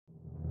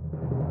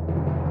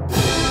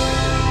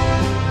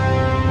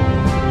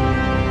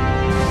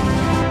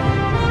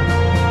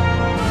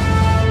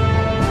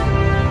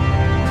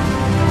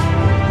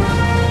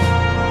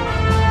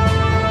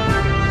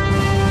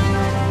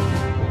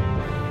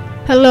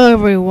Hello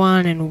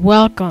everyone and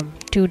welcome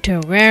to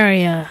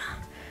Terraria.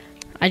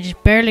 I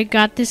just barely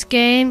got this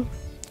game.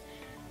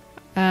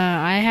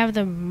 I have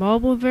the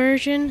mobile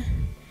version,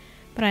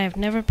 but I have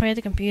never played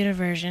the computer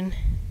version.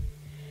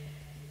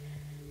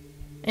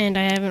 And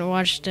I haven't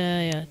watched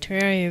a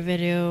Terraria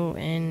video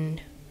in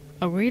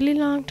a really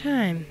long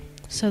time.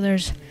 So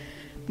there's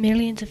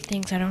millions of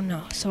things I don't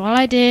know. So all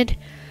I did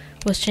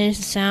was change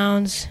the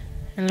sounds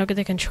and look at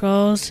the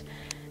controls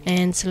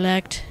and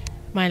select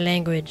my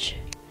language.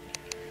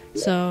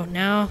 So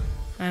now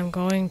I'm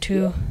going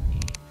to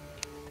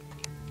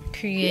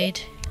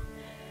create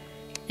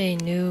a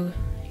new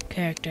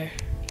character.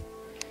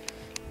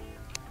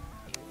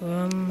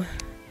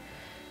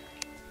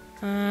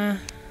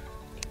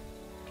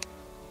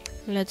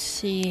 Let's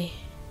see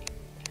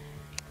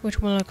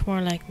which one looks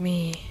more like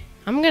me.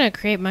 I'm gonna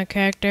create my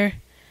character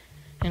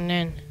and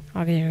then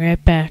I'll get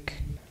right back.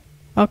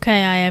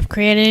 Okay, I have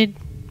created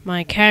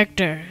my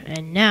character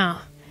and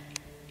now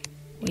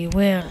we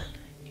will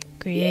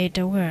create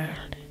a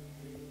world.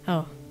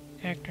 Oh,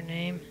 character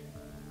name.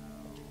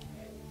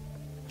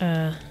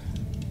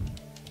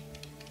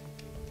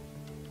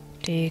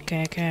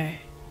 DKK.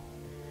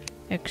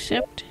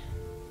 Accept.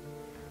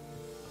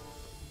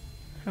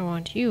 I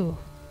want you.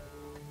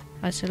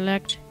 I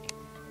select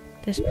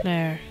this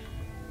player.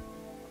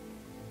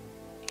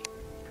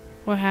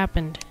 What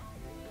happened?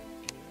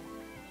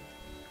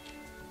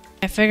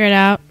 I figured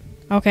out.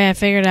 Okay, I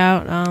figured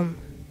out.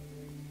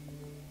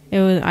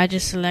 I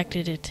just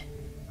selected it.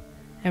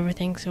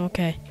 Everything's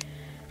okay.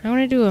 I'm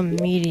gonna do a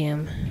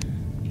medium.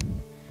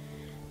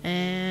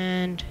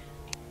 And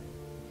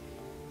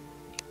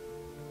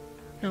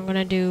I'm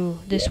gonna do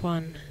this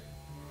one.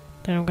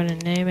 Then I'm gonna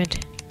name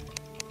it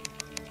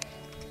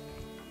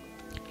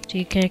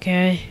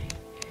GKK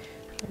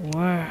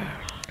World.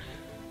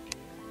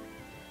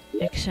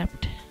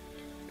 Accept.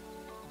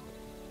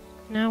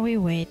 Now we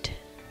wait.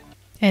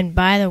 And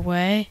by the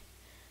way,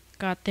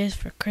 got this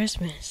for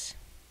Christmas.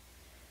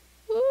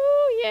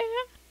 Ooh, yeah.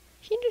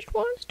 He just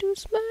wants to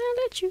smile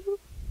at you.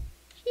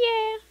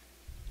 Yeah.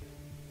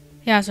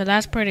 Yeah, so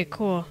that's pretty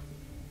cool.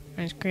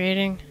 And it's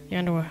creating the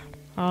underworld.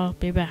 I'll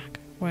be back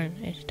when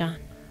it's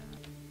done.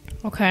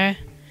 Okay.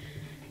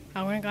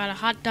 I went and got a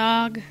hot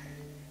dog.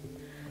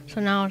 So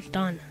now it's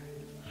done.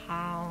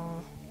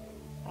 Oh.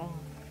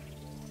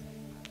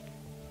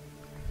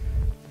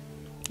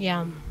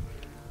 Yum.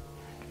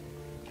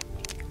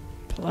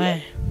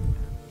 Play.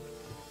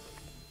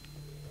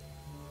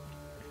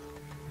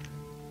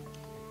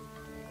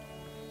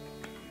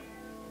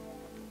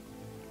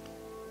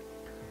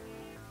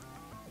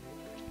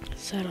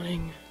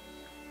 Settling.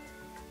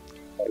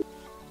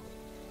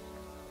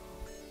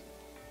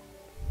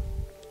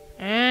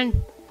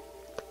 And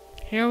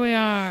here we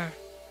are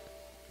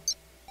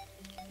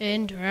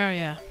in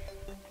Terraria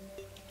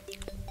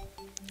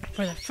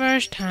for the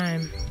first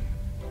time.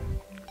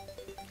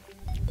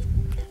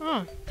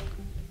 Oh,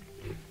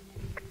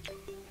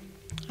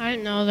 I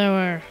didn't know there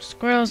were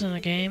squirrels in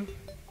the game.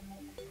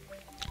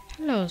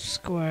 Hello,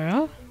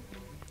 squirrel.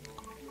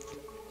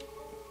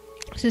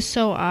 This is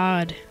so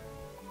odd.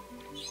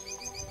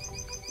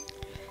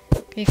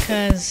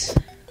 Because,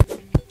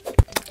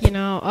 you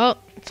know, oh,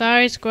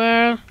 sorry,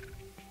 squirrel.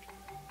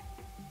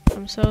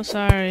 I'm so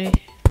sorry.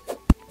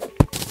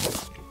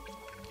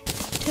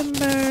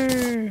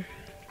 Timber.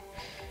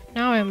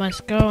 Now I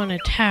must go and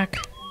attack.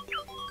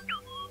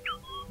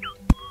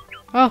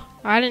 Oh,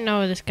 I didn't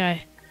know this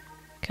guy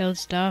killed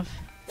stuff.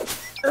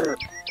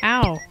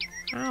 Ow.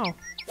 Ow.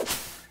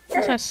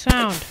 What's that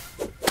sound?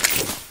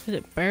 Is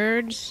it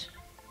birds?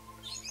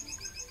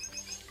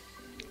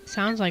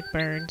 Sounds like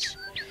birds.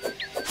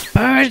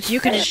 Birds, you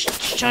can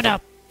just shut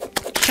up.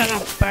 Shut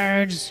up,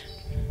 birds.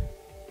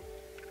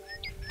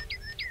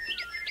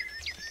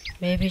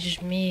 Maybe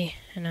just me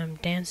and I'm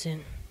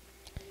dancing.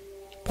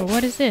 But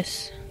what is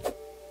this?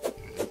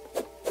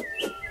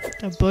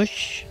 A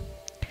bush?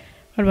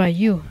 What about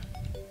you?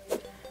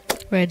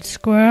 Red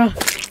squirrel?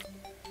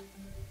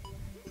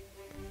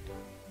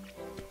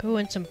 Go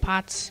in some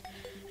pots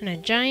and a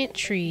giant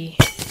tree.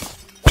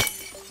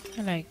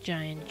 I like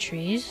giant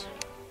trees.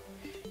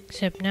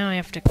 Except now I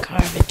have to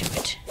carve into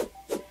it.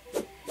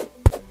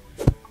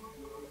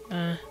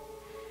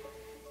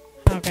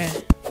 Okay.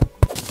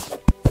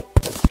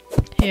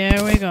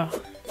 Here we go.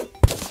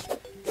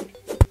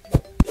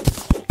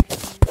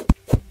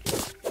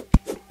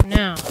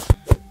 Now,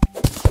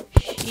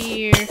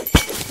 here we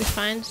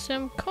find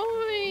some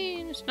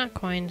coins. Not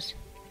coins.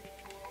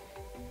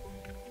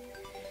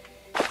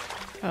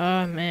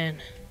 Oh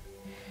man.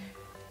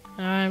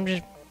 I'm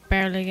just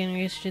barely getting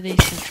used to these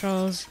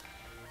controls.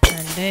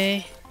 And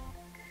they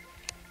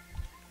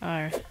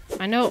are.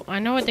 I know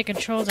what the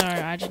controls are,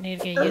 I just need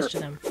to get used to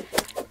them.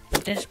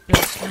 But this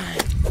blue slime.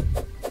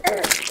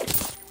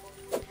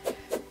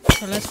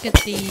 So let's get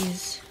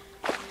these.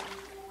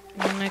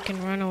 And then I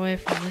can run away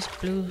from this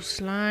blue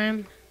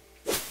slime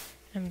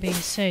and be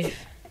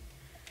safe.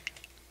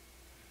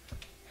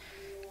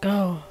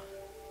 Go.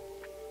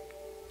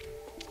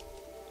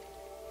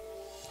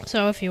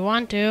 So if you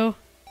want to,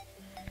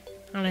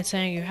 I'm not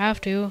saying you have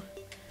to,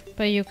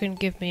 But you can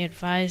give me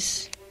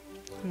advice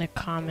in the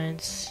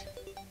comments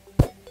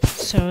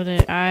so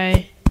that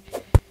I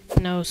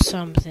know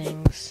some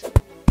things.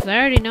 'Cause I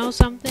already know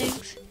some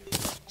things,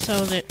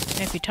 so that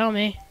if you tell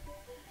me,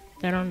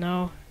 then I'll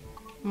know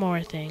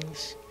more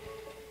things.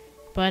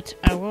 But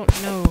I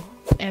won't know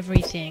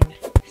everything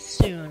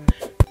soon.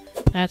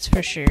 That's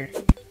for sure.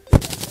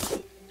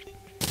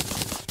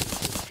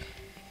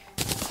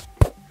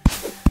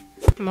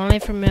 I'm only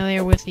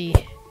familiar with the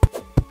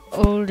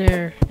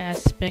older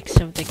aspects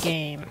of the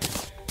game,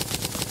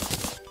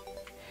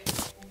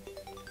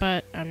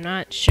 but I'm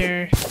not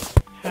sure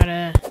how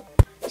to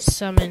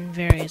summon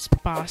various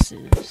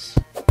bosses.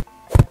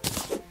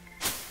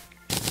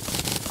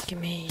 Give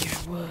me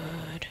your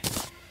wood.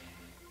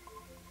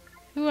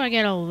 Ooh, I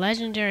get a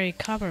legendary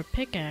copper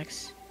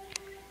pickaxe.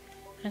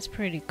 That's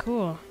pretty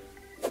cool.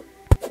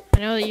 I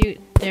know that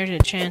there's a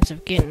chance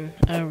of getting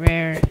a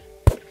rare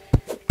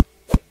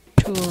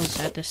tools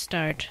at the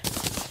start.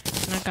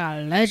 And I got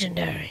a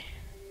legendary.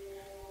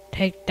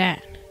 Take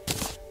that.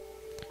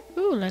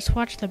 Ooh, let's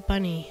watch the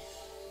bunny.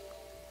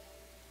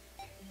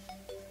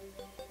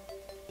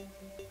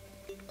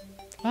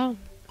 Oh,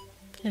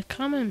 it's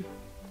coming.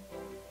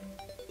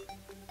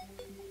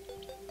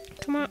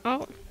 Come on.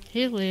 Oh,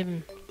 he's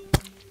leaving.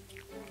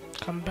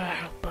 Come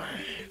back,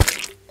 bunny.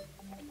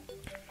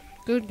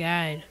 Good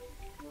guide.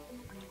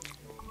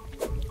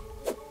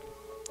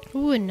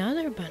 Ooh,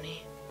 another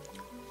bunny.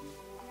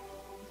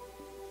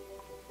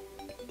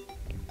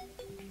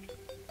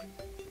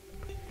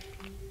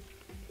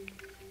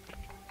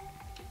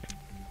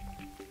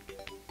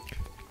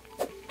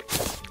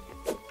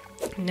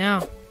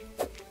 Now,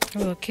 I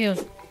will kill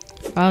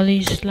all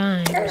these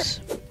slimes.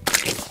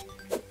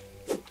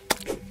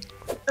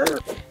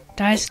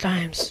 Die,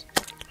 slimes.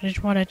 I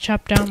just want to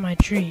chop down my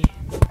tree.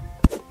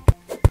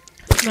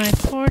 My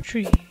poor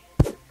tree.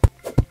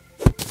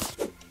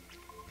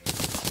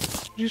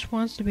 Just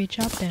wants to be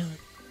chopped down.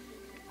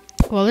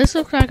 Well, this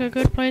looks like a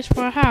good place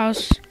for a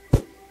house.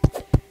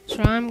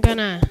 So I'm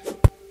gonna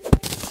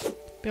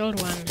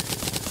build one.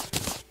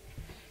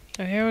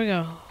 So here we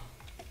go.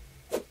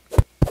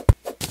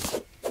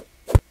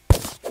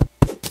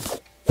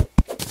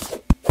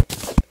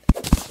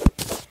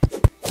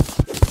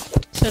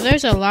 So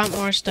there's a lot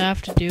more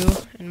stuff to do,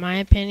 in my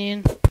opinion,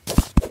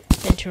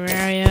 in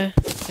Terraria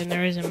than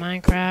there is in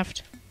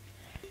Minecraft.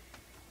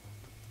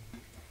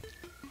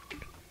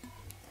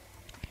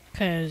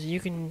 Cause you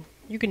can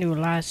do a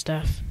lot of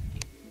stuff.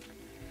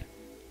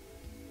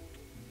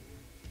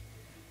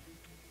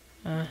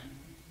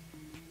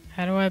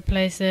 How do I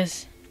place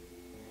this?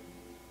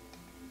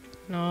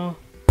 No,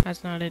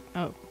 that's not it.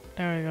 Oh,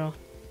 there we go.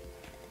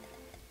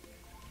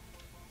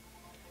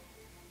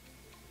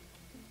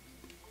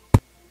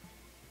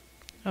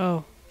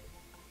 Oh.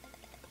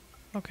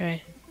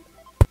 Okay.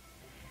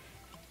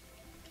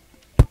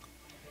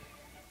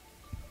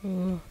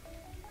 Ooh.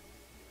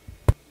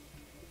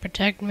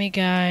 Protect me,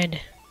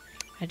 guide.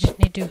 I just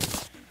need to...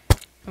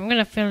 I'm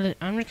gonna fill it.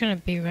 I'm just gonna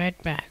be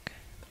right back.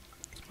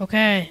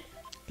 Okay.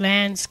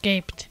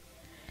 Landscaped.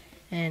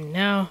 And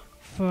now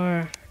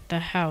for the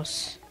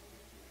house.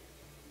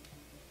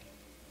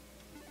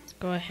 Let's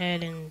go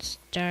ahead and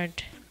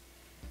start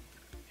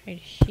right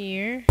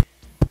here.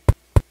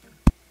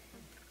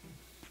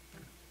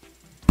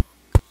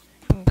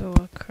 And go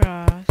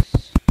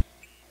across.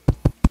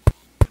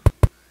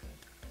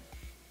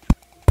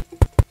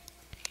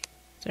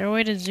 Is there a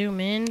way to zoom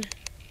in?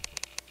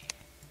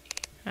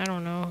 I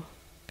don't know,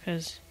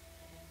 cause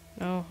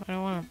no, I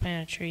don't want to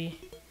plant a tree.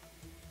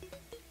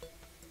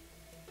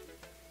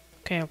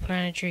 Okay, I'll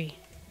plant a tree.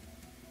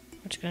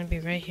 It's gonna be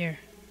right here.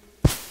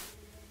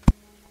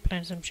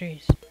 Plant some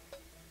trees.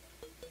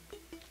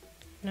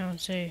 Now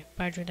say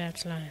bye to that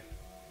slime.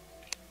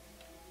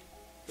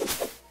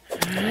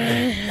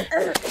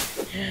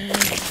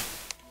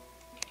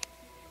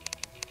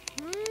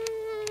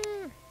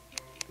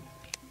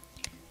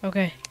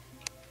 Okay.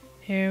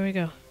 Here we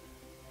go.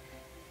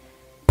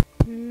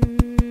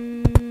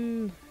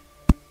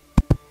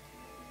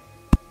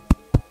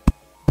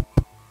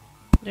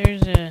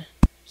 There's a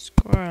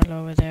squirrel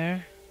over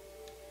there.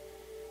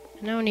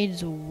 Now it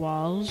needs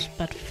walls,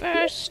 but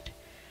first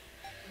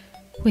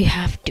we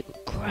have to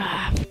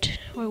craft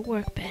our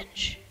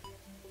workbench.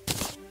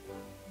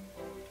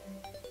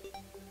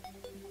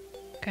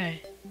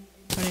 Okay,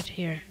 put it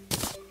here.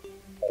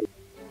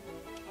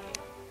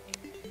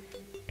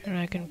 Then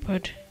I can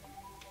put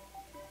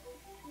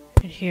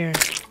it here.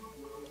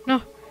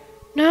 No!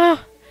 No!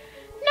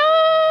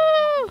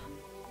 No!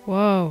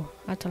 Whoa,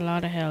 that's a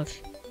lot of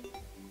health.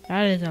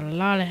 That is a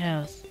lot of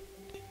health.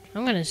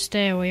 I'm gonna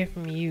stay away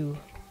from you.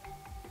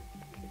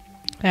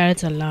 That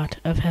is a lot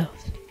of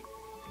health.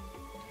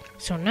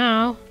 So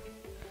now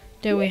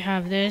that we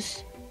have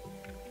this,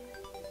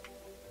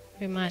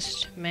 we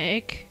must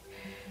make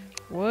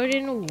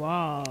wooden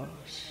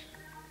walls.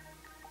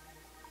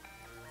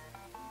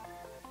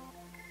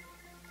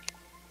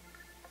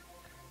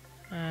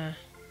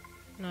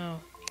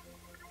 No.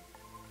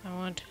 I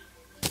want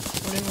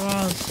wooden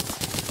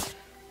walls.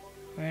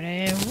 Where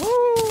they?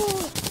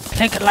 Woo!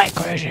 click it like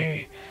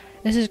crazy.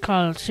 This is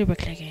called super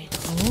clicking.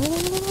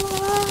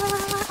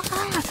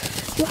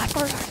 You have to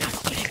learn how to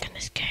click in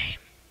this game.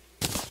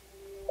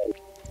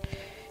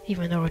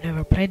 Even though I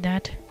never played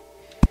that,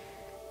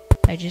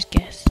 I just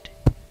guessed.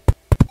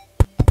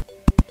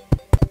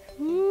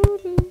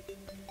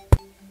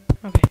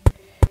 Okay,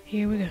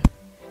 here we go.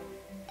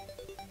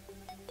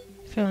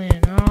 Filling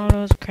in all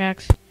those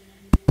cracks,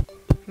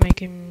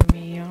 making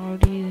me all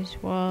these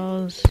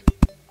walls.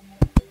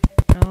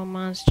 No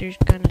monster's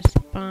gonna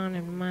spawn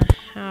in my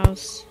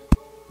house.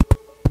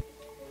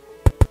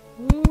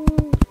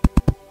 Ooh.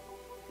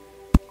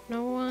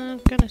 No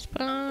one's gonna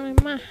spawn in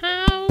my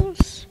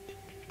house.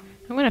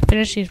 I'm gonna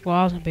finish these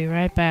walls and be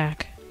right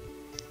back.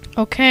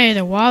 Okay,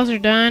 the walls are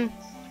done,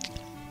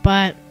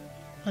 but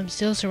I'm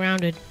still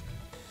surrounded.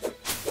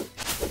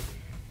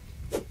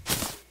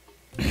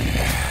 I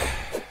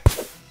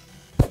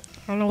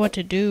don't know what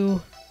to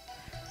do.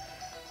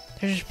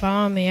 They're just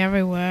following me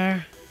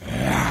everywhere.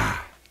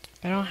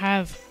 I don't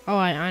have... Oh,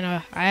 I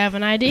know. I have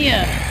an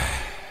idea.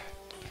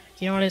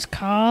 You know what it's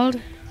called?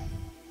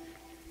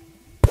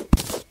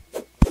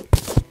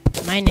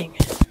 Mining.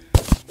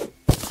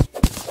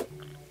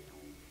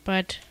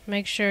 But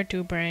make sure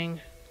to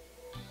bring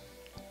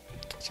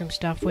some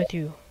stuff with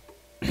you.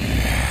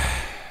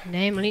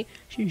 Namely...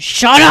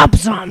 Shut up,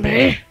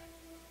 zombie!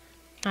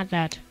 Not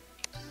that.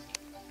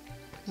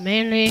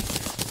 Mainly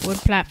wood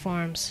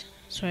platforms,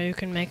 so you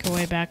can make your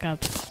way back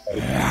up.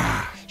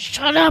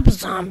 Shut up,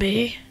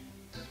 zombie!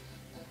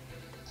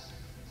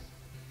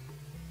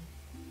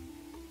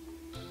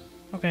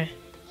 Okay,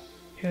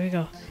 here we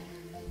go.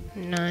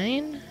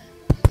 9.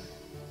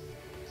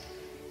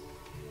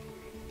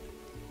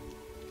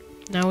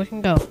 Now we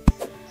can go.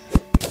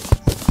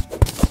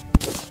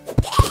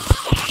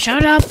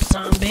 Shut up,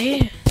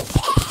 zombie!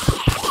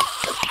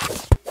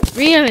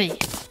 Really?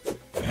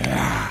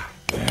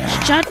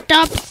 Shut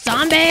up,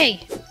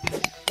 zombie!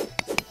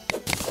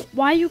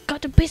 Why you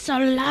got to be so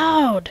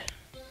loud?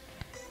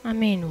 I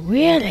mean,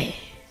 really?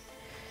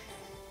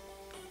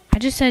 I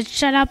just said,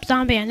 shut up,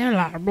 zombie, and they're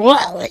like...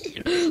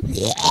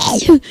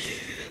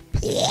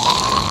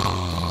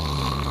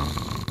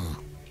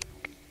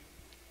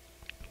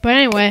 But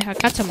anyway, I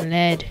got some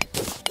lead.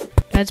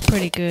 That's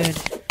pretty good.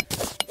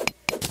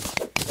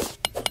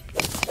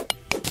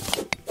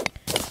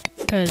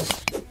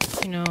 Because,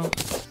 you know,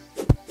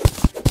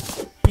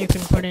 you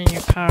can put in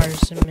your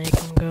cars and make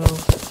them go.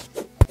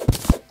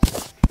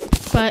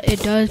 But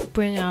it does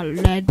bring out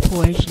lead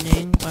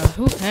poisoning, but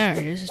who cares?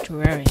 This is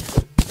Terraria.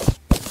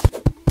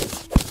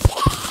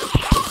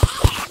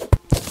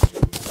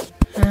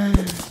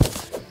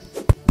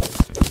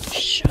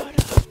 Shut up,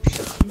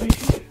 zombie.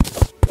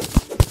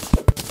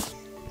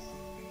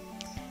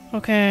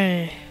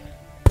 Okay.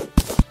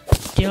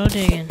 Still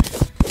digging.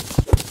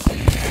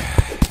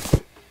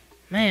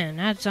 Man,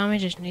 that zombie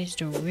just needs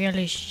to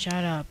really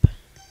shut up.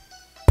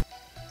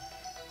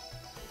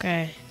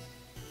 Okay.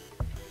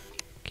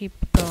 Keep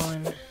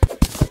going.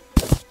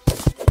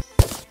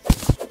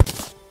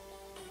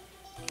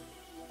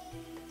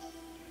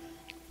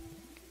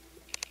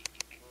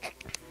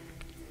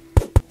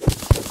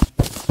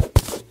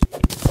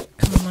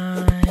 Come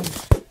on.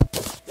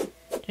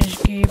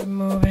 Just keep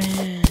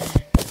moving.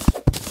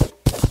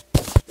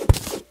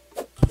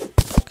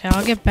 Okay,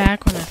 I'll get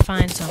back when I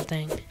find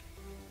something.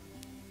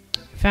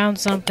 Found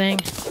something.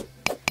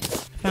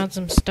 Found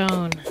some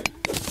stone.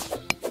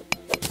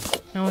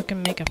 Now we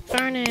can make a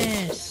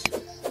furnace.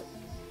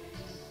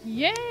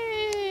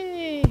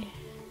 Yay!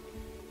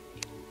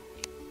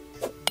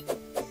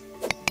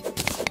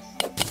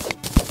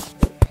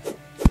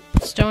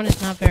 Stone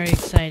is not very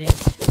exciting.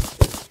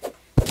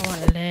 I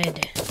want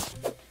lead.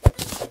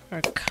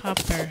 Or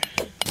copper.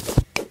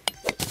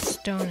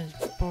 Stone is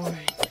boring.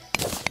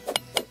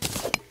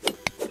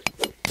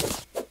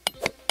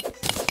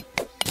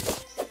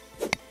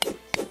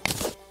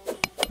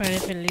 But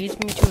if it leads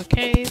me to a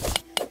cave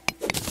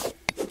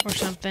or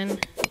something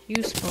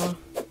useful,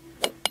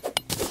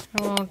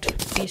 I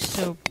won't be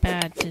so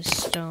bad, this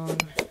stone.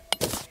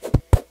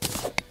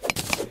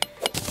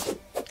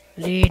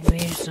 Lead me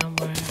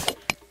somewhere.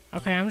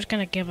 Okay, I'm just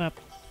gonna give up.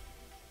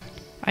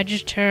 I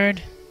just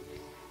heard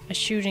a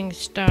shooting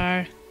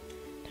star,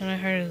 then I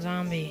heard a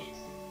zombie.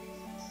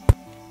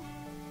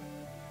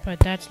 But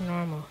that's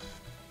normal.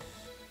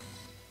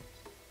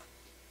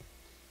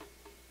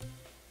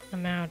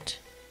 I'm out.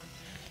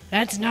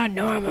 That's not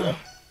normal.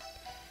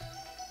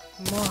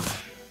 More.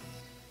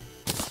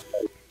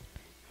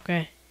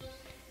 Okay.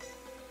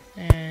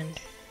 And...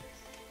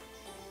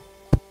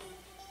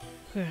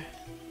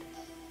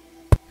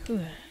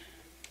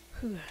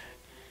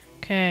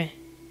 Okay.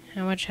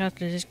 How much health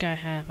does this guy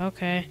have?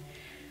 Okay.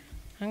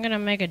 I'm gonna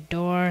make a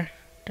door.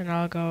 Then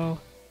I'll go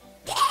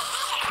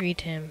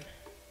greet him.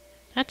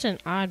 That's an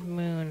odd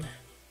moon.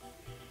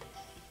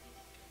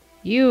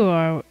 You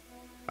are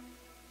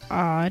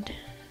odd.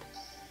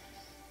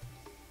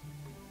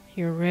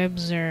 Your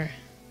ribs are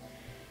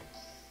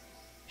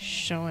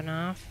showing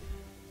off.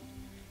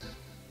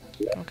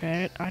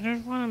 Okay, I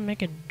just want to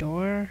make a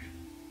door.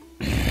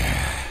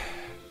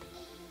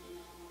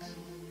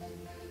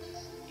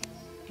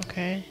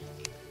 Okay.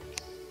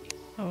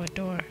 Oh, a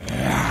door.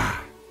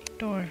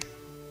 Door.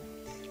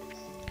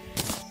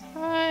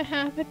 I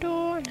have a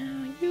door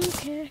now. You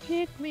can't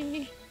hit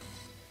me.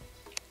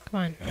 Come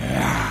on.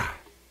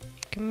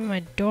 Give me my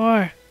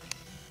door.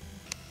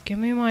 Give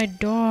me my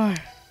door.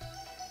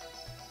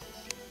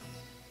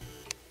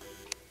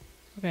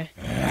 Okay.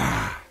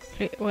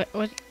 What?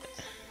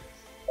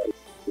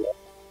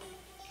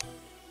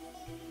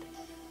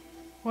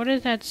 What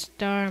does that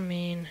star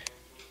mean?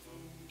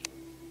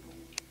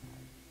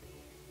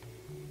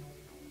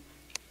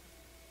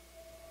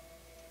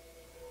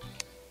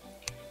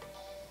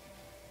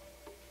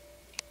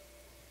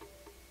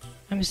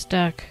 I'm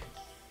stuck.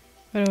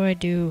 What do I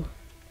do?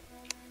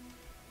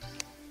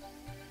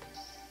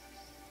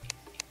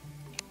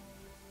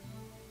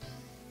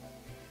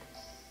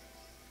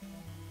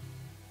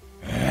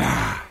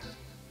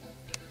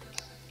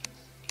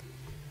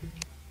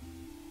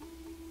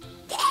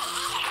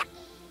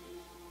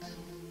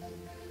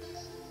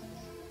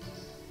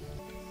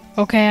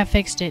 Okay, I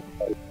fixed it.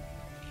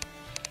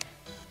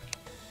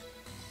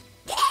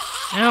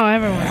 Now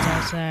everyone's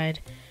outside.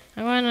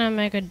 I'm gonna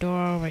make a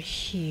door over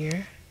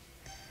here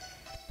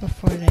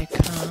before they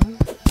come.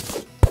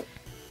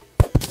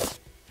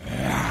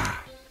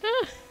 Ah,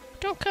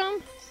 don't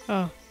come.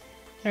 Oh,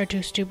 they're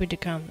too stupid to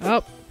come.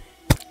 Oh,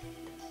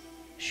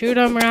 shoot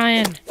him,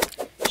 Ryan.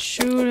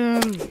 Shoot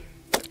him.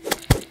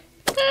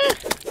 Ah,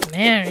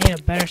 man, I need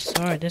a better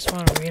sword. This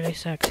one really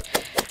sucks.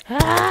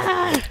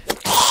 Ah!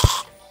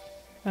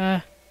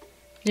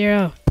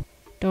 0.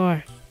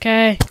 Door.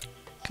 Okay.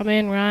 Come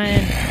in,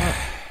 Ryan. Oh,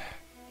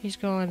 he's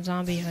going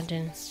zombie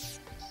hunting.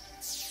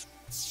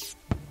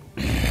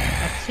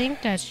 I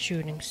think that's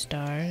shooting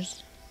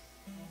stars.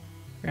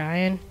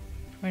 Ryan,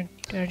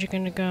 where'd you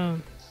gonna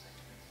go?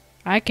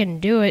 I can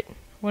do it.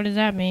 What does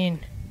that mean?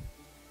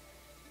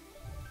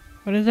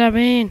 What does that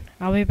mean?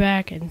 I'll be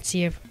back and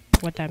see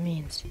what that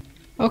means.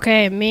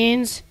 Okay, it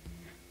means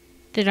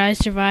that I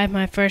survived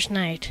my first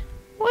night.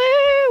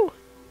 Woo!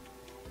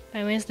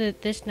 That means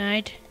that this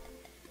night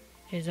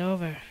is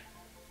over.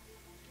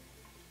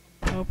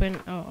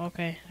 Open. Oh,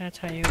 okay. That's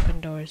how you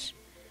open doors.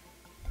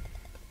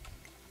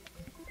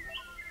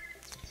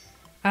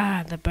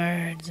 Ah, the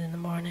birds in the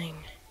morning.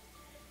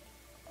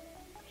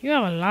 You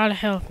have a lot of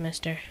health,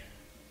 mister.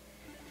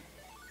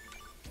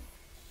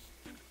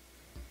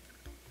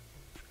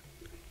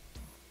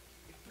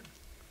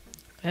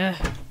 Ugh.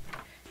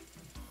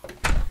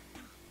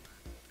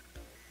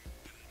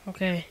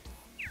 Okay.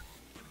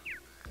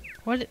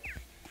 What?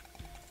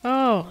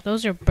 Oh,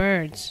 those are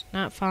birds,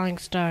 not falling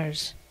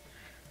stars.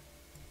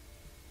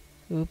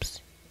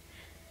 Oops.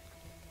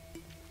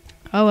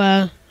 Oh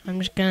well, I'm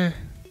just gonna...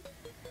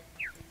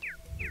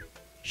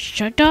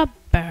 Shut up,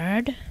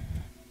 bird.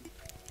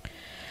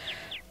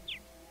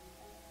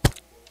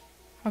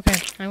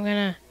 Okay, I'm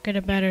gonna get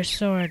a better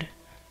sword.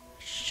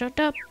 Shut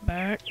up,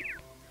 bird.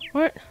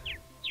 What?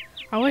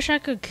 I wish I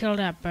could kill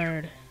that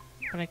bird,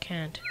 but I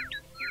can't.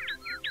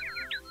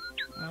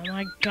 Oh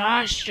my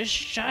gosh, just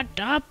shut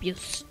up, you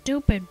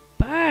stupid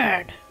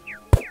bird.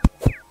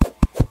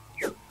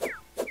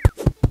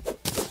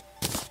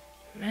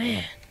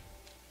 Man.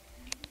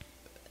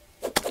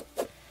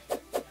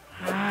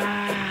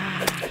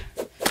 Ah.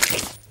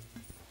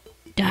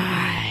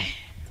 Die.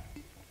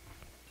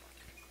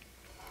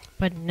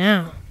 But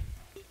now,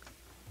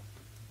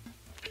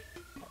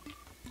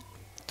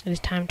 it is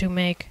time to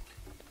make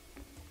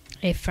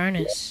a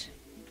furnace.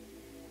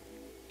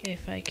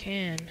 If I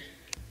can.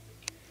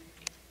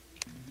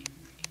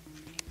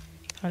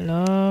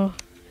 Hello?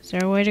 Is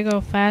there a way to go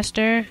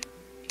faster?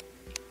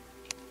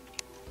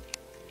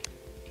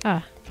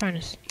 Ah,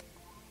 furnace.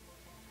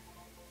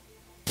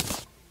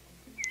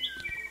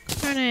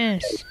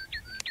 Furnace!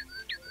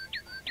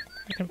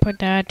 I can put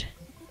that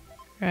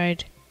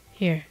right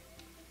here.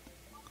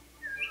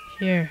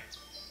 Here.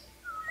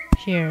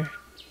 Here.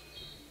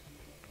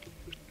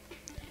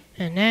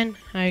 And then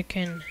I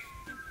can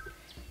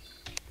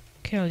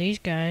kill these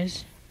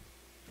guys.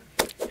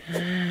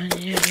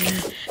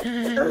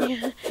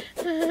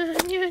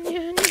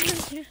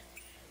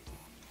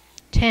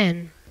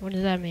 10. What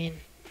does that mean?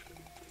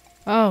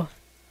 Oh,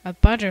 a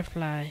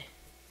butterfly.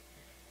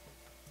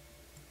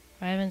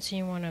 I haven't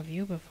seen one of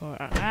you before.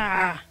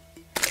 Ah!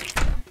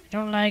 I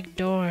don't like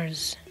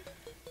doors.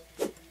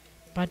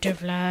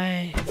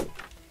 Butterfly.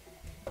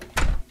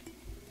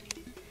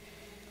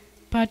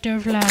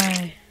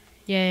 Butterfly.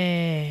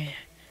 Yay.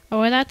 Oh,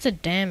 well, that's a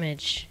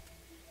damage.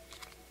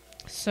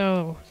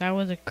 So, that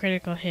was a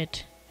critical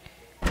hit.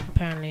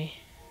 Apparently.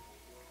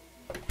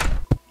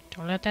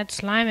 Don't let that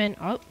slime in.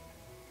 Oh.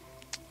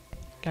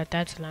 Let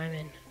that slime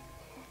in.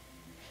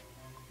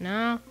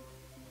 No.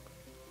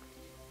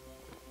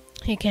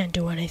 He can't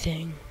do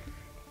anything.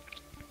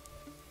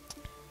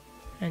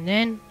 And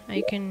then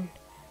I can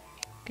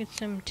get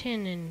some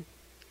tin and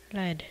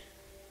lead.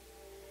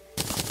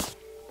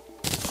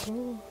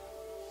 Ooh.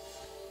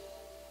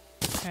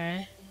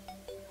 Okay.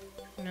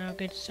 Now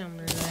get some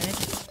lead.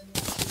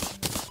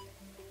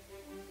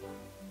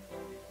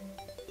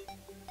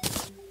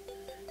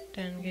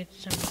 Then get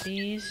some of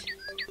these.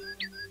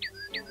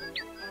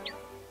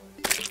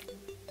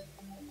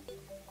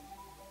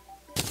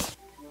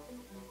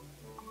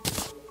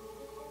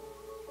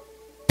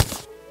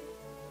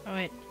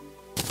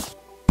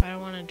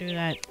 want to do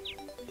that.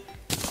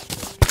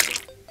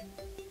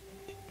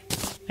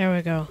 There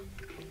we go.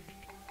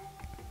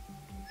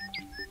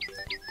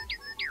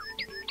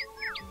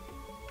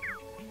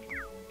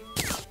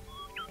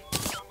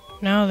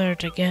 Now they're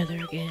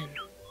together again.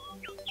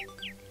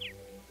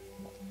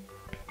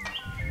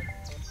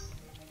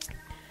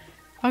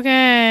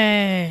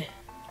 Okay.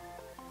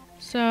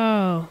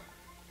 So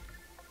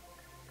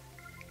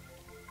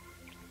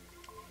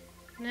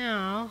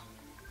now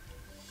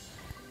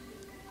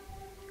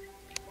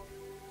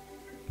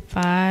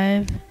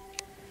 5.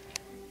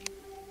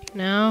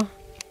 Now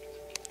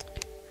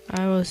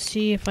I will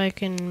see if I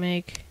can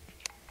make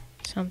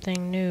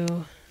something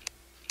new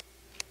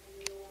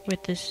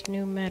with this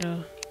new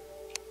metal.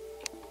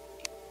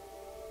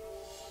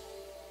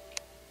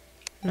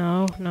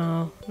 No,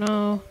 no,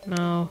 no,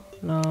 no,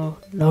 no,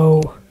 no,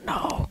 no, no,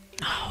 no.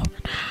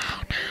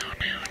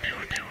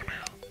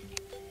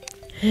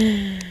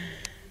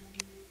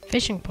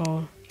 Fishing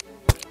pole.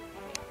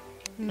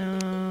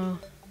 No.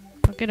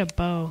 I'll get a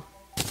bow.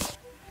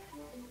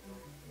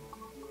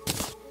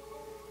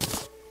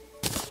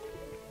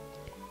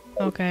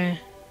 Okay.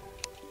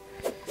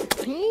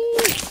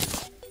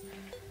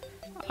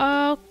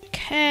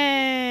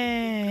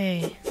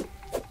 Okay.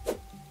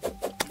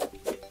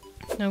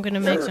 I'm gonna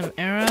make some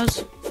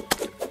arrows.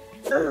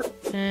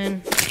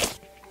 And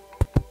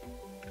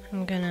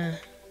I'm gonna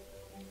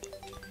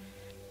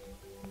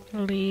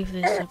leave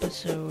this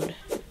episode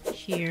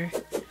here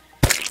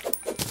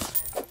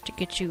to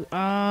get you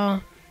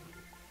all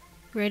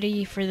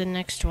ready for the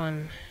next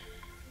one.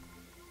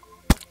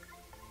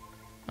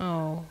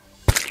 Oh,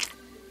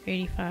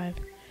 85.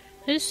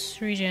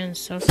 This regen's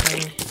so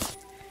slowly.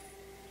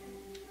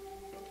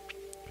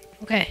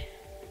 Okay.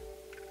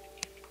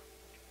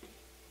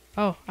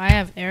 Oh, I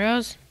have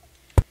arrows?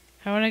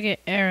 How would I get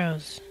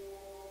arrows?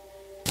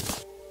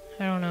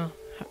 I don't know.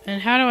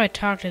 And how do I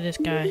talk to this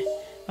guy?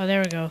 Oh,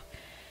 there we go.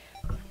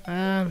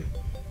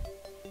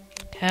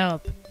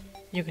 Help.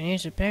 You can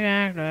use a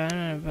pickaxe,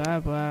 blah, blah,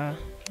 blah.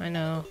 I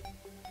know.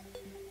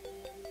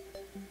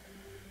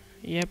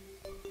 Yep.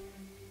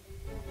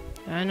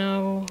 I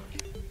know.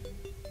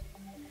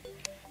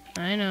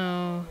 I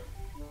know.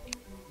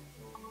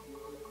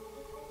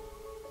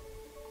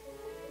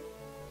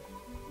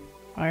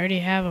 I already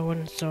have a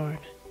wooden sword.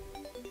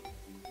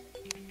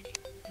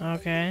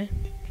 Okay.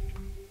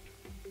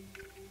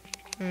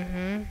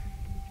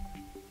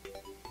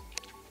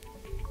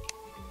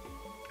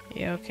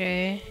 You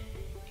okay?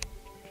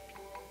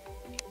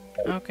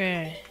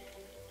 Okay.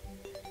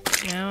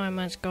 Now I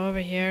must go over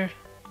here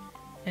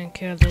and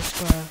kill this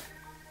squirrel.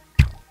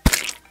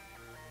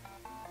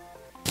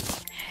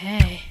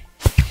 Hey,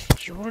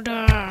 you'll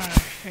die.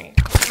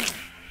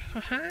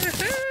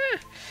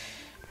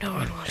 No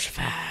one will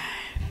survive.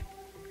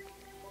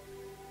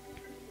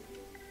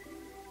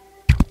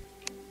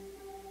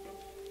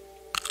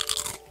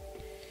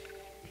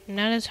 And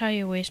that is how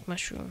you waste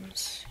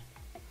mushrooms.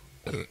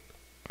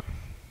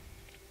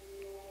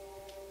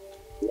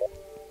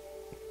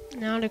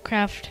 Now to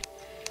craft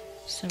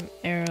some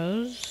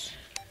arrows.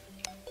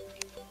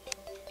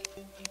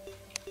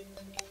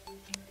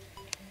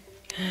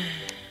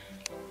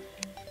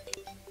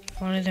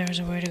 If only there was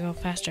a way to go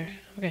faster.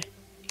 Okay.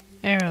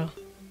 Arrow.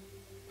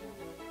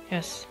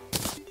 Yes.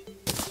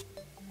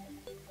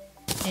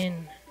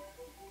 In.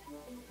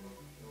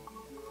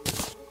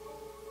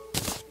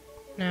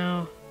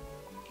 Now.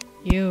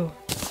 You.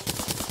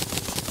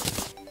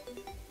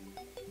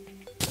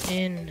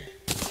 In.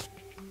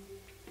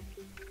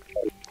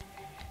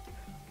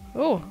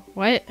 Oh,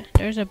 what?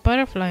 There's a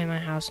butterfly in my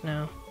house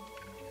now.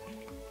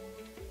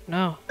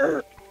 No.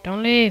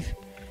 Don't leave.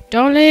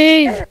 Don't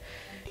leave!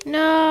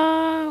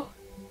 No!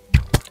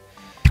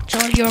 It's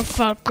all your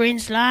fault, green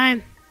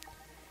slime.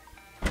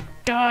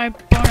 Die,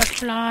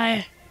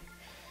 butterfly.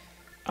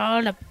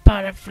 All the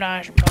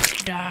butterflies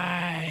must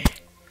die.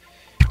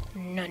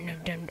 None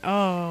of them.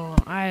 Oh,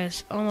 I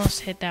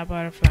almost hit that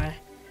butterfly.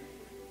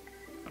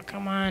 Oh,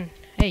 come on.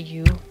 Hey,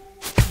 you.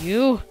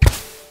 You.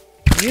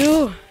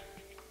 You.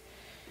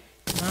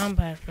 Come on,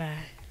 butterfly.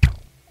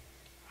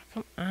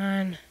 Come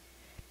on,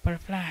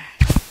 butterfly.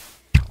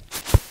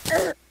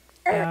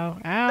 Ow,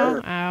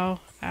 ow, ow,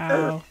 ow,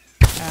 ow,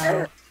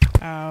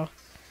 ow.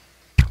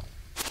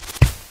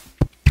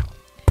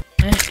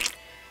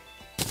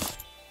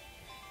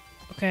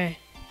 Okay,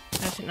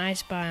 that's an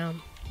ice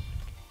biome.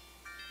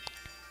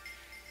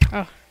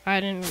 Oh, I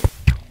didn't...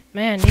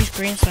 Man, these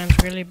green slimes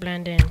really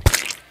blend in.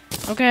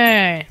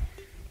 Okay.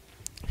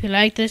 If you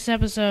like this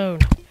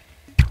episode,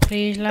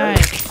 please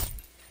like.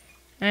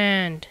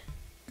 And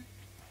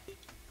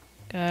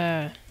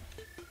if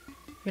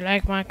you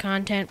like my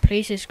content,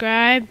 please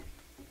subscribe.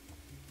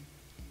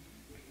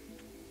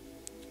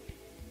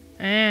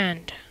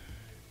 And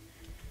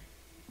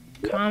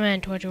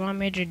comment what you want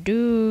me to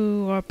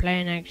do or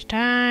play next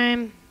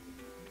time.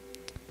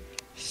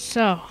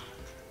 So,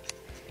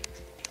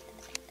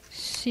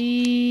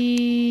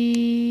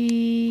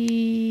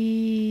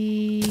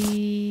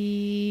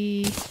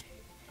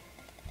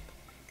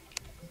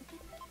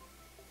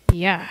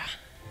 yeah.